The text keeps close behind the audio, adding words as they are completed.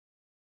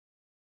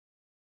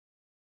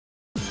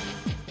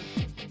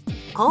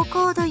高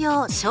高度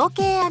用小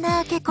径穴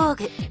あけ工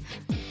具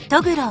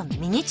トグロン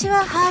ミニチュ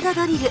アハード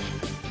ドリル。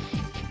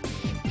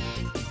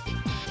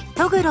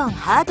トグロン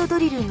ハードド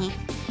リルに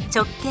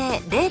直径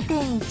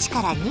 0.1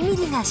 から2ミ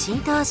リが新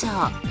登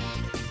場。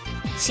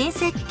新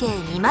設計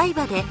2枚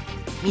刃で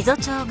溝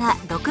長が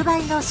6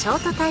倍のショ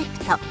ートタイプ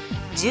と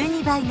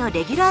12倍の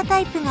レギュラータ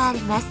イプがあり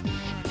ます。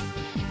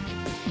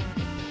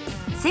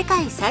世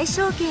界最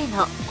小径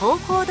の高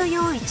高度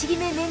用1決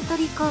め面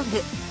取り工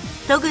具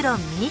トグロン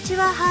ミニチ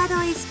ュアハード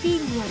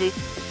SP による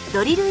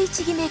ドリル1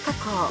決め加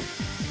工。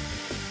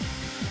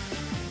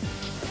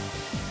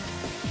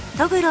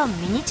トグロ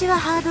ンミニチュア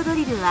ハードド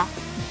リルは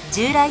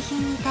従来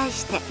品に対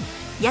して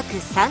約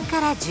3か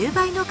ら10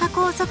倍の加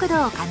工速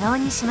度を可能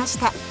にしまし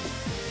た。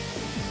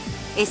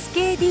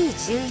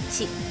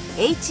 SKD11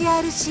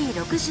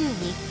 HRC60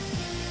 に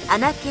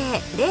穴径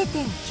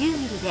 0.9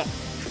 ミリで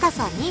深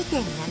さ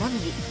 2.7 ミ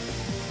リ、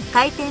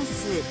回転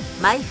数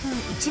毎分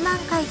1万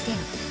回転、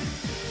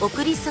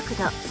送り速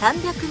度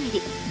300ミ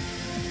リ、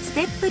ス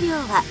テップ量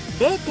は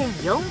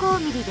 0.45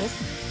 ミリで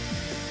す。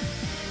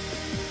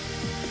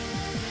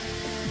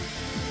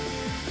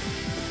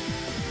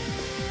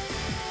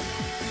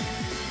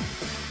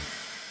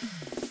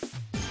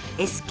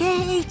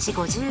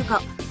SKH55、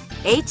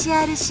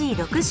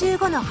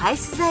HRC65 の排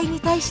出材に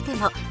対して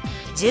も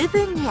十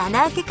分に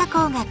穴あけ加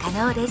工が可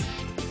能で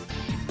す。